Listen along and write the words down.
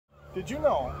Did you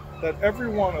know that every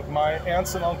one of my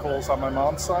aunts and uncles on my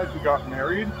mom's side who got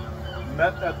married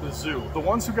met at the zoo? The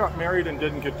ones who got married and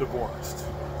didn't get divorced.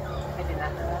 I did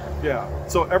not know that. Yeah,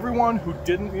 so everyone who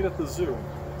didn't meet at the zoo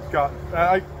got,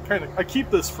 I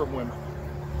keep this from women.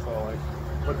 So like,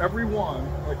 but everyone,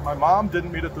 like my mom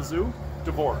didn't meet at the zoo,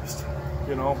 divorced.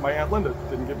 You know, my Aunt Linda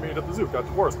didn't get married at the zoo, got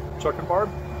divorced. Chuck and Barb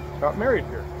got married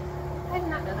here. I did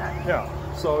not know that.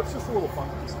 Yeah, so it's just a little fun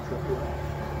piece of trivia.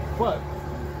 But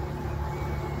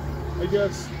I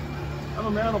guess I'm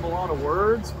a man of a lot of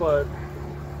words, but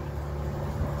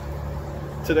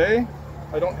today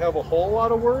I don't have a whole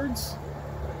lot of words.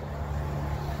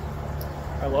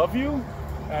 I love you,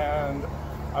 and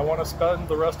I want to spend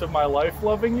the rest of my life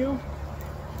loving you.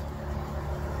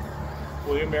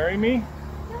 Will you marry me?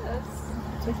 Yes.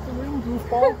 Take the ring,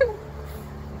 goofball.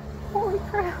 Holy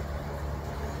crap.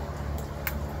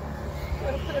 You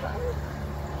want to put it on?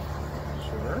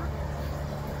 Sure.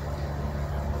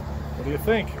 What do you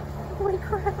think? Holy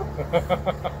crap.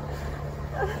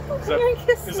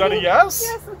 Is that a yes?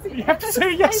 Yes, it's a yes. You have to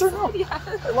say yes or no.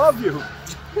 Yes. I love you.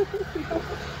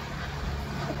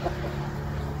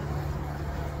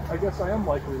 I guess I am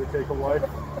likely to take a wife.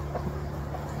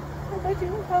 I bet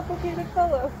you're a complicated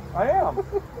fellow. I am.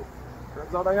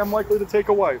 Turns out I am likely to take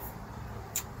a wife.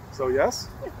 So yes,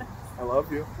 I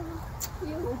love you.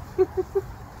 You.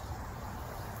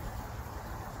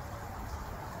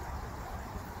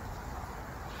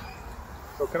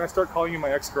 So can I start calling you my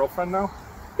ex-girlfriend now?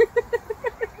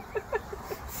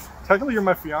 Technically you're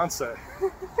my fiance.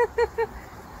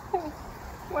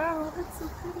 Wow, that's so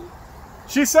pretty.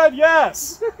 She said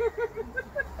yes!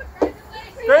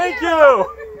 Thank you!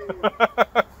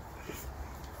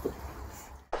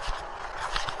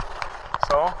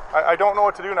 So, I don't know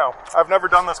what to do now. I've never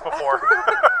done this before.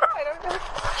 I don't know.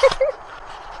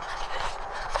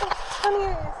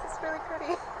 Honey, this is really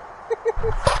pretty.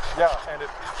 Yeah, and it...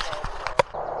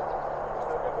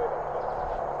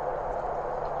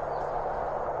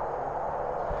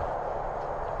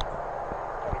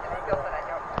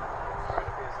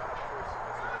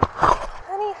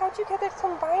 Honey, how'd you get there to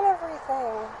combine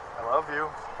everything? I love you.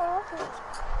 I love you.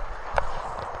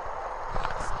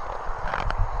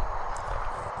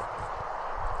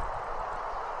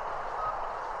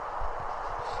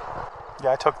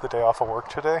 Yeah, I took the day off of work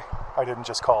today. I didn't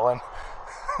just call in. You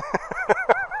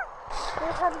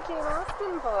had a Jane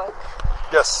Austen book.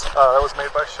 Yes, that was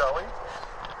made by Shelley.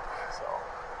 So,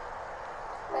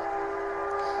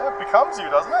 yeah, it becomes you,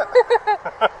 doesn't it? You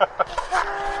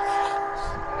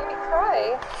made me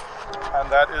cry. And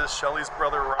that is Shelley's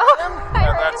brother Ryan, Hi,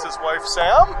 and Ryan. that's his wife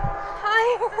Sam. Hi.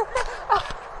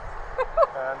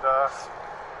 And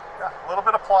yeah, a little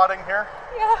bit of plotting here.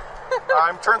 Yeah.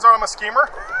 Turns out I'm a schemer.